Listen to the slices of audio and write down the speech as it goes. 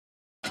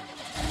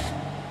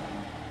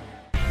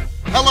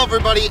Hello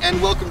everybody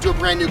and welcome to a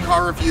brand new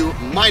car review.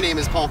 My name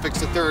is Paul Fix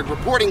III,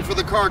 reporting for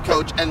the Car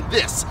Coach, and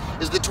this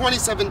is the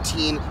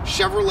 2017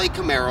 Chevrolet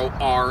Camaro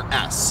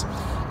RS.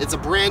 It's a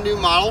brand new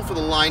model for the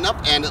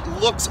lineup and it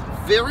looks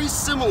very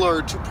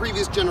similar to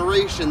previous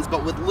generations,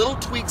 but with little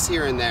tweaks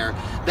here and there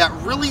that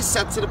really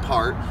sets it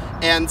apart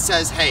and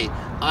says, hey,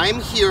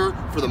 I'm here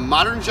for the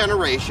modern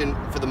generation,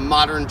 for the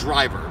modern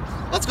driver.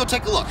 Let's go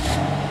take a look.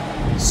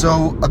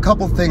 So a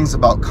couple things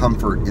about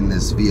comfort in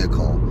this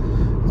vehicle.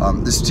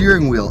 The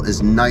steering wheel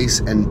is nice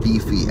and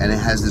beefy, and it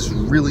has this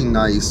really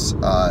nice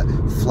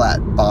flat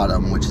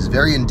bottom, which is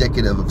very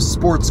indicative of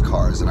sports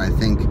cars, and I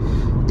think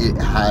it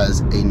has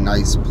a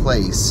nice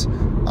place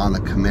on the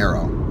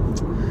Camaro.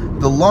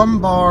 The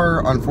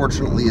lumbar,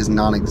 unfortunately, is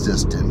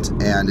non-existent,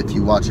 and if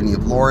you watch any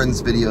of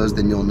Lauren's videos,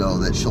 then you'll know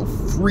that she'll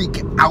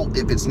freak out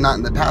if it's not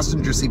in the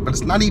passenger seat, but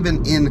it's not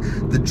even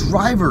in the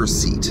driver's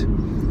seat.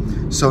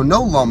 So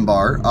no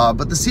lumbar,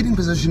 but the seating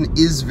position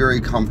is very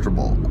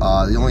comfortable.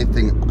 The only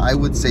thing I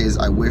would say is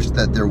I wish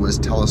that there was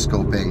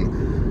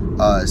telescoping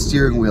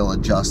steering wheel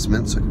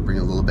adjustment, so I could bring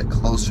it a little bit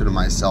closer to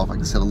myself. I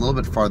can sit a little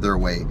bit farther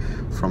away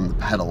from the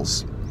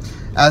pedals.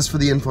 As for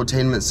the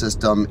infotainment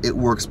system, it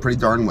works pretty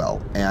darn well,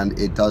 and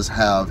it does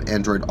have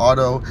Android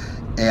Auto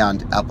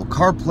and Apple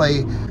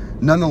CarPlay.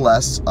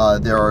 Nonetheless,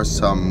 there are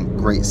some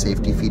great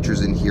safety features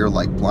in here,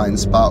 like blind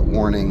spot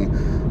warning,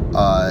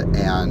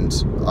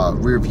 and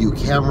rear view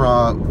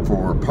camera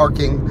for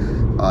parking,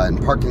 and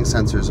parking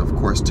sensors, of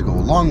course, to go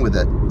along with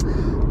it.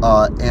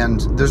 And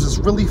there's this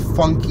really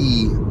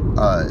funky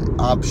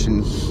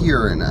option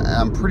here, and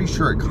I'm pretty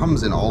sure it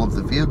comes in all of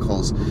the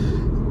vehicles.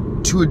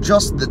 To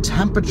adjust the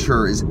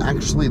temperature is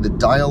actually the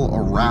dial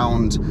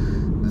around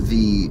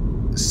the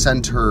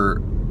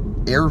center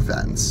air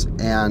vents,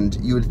 and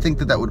you would think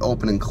that that would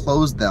open and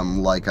close them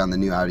like on the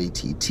new Audi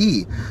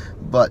TT,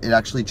 but it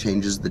actually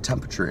changes the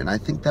temperature, and I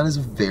think that is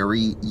a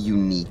very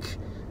unique,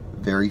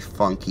 very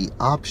funky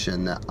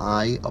option that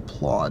I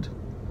applaud.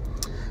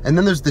 And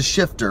then there's the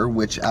shifter,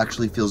 which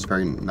actually feels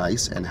very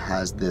nice and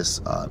has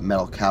this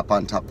metal cap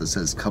on top that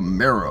says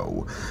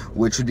Camaro,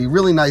 which would be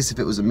really nice if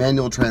it was a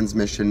manual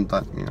transmission,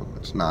 but you know,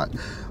 it's not.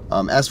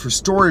 As for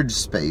storage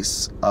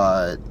space,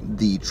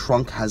 the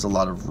trunk has a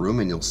lot of room,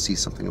 and you'll see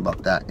something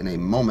about that in a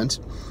moment.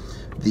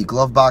 The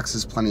glove box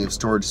has plenty of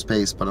storage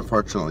space, but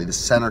unfortunately the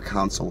center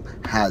console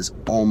has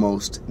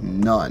almost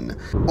none.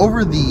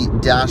 Over the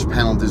dash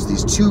panel, there's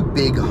these two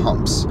big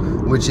humps,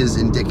 which is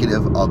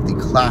indicative of the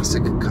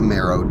classic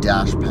Camaro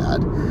dash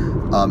pad.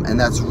 And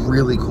that's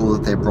really cool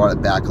that they brought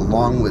it back,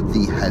 along with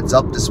the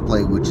heads-up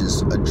display, which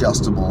is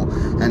adjustable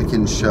and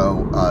can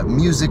show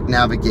music,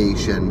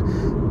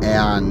 navigation,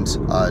 and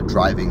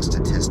driving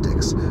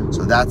statistics.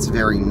 So that's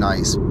very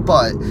nice,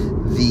 but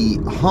the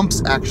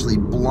humps actually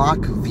block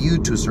view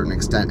to a certain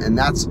extent, and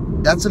that's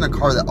in a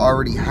car that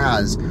already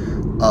has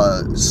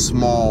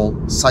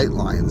small sight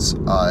lines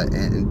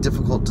and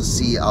difficult to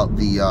see out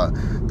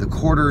the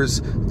quarters,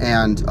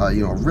 and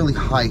you know, really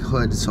high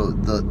hood, so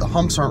the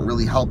humps aren't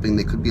really helping.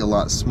 They could be a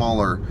lot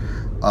smaller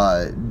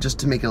just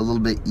to make it a little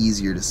bit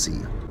easier to see.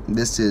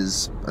 This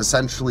is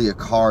essentially a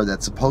car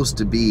that's supposed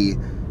to be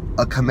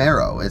a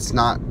Camaro. It's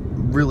not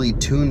really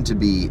tuned to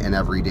be an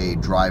everyday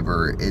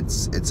driver.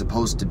 It's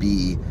supposed to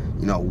be,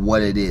 you know,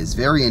 what it is.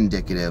 Very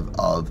indicative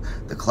of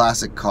the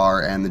classic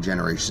car and the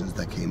generations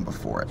that came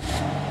before it.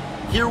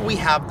 Here we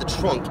have the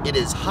trunk. It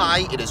is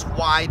high, it is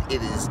wide,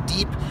 it is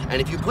deep,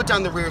 and if you put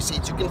down the rear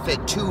seats, you can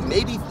fit 2,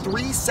 maybe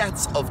 3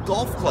 sets of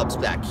golf clubs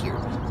back here.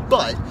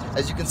 But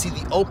as you can see,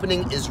 the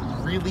opening is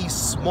really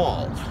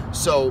small,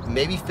 so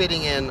maybe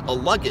fitting in a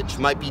luggage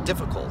might be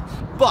difficult.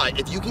 But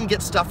if you can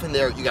get stuff in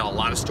there, you got a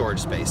lot of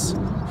storage space.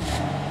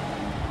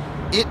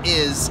 It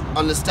is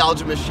a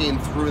nostalgia machine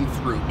through and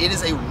through. It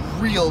is a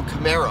real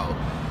Camaro.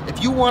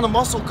 If you want a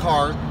muscle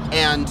car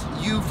and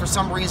you, for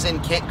some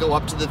reason, can't go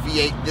up to the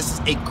V8, this is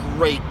a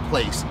great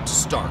place to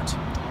start.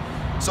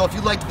 So if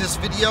you liked this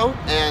video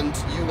and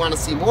you want to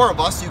see more of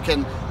us, you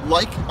can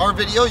like our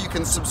video, you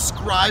can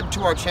subscribe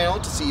to our channel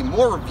to see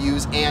more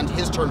reviews and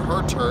His Turn,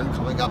 Her Turn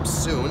coming up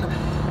soon.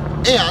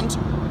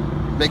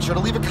 And make sure to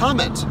leave a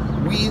comment.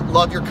 We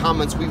love your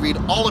comments. We read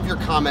all of your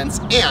comments,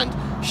 and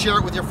share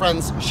it with your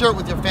friends, share it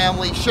with your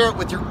family, share it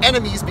with your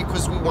enemies,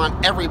 because we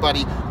want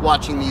everybody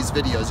watching these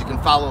videos. You can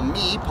follow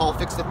me, Paul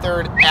Fix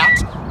III,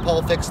 at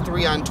Paul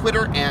Fix3 on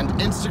Twitter and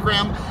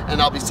Instagram,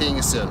 and I'll be seeing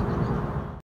you soon.